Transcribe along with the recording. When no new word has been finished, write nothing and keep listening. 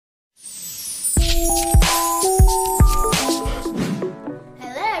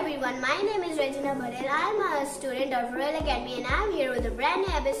student of Royal Academy, and I am here with a brand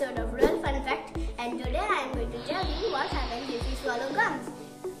new episode of Royal Fun Fact. And today I am going to tell you what happens if we swallow gums.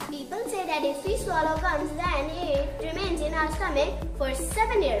 People say that if we swallow gums, then it remains in our stomach for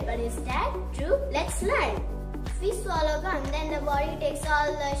 7 years. But is that true? Let's learn. If we swallow gum, then the body takes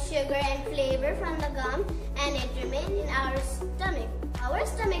all the sugar and flavor from the gum and it remains in our stomach. Our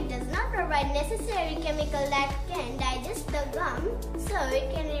stomach does not provide necessary chemical that can digest the gum, so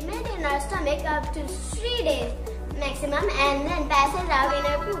it can remain in our stomach up to 3 days maximum and then passes out in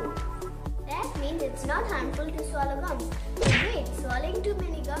our poo. That means it's not harmful to swallow gums. But wait, swallowing too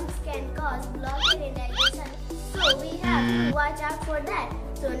many gums can cause blockage in digestion, so we have to watch out for that.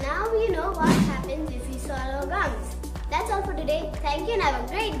 So now you know what happens if we swallow gums. That's all for today. Thank you and have a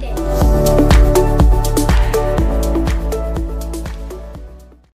great day.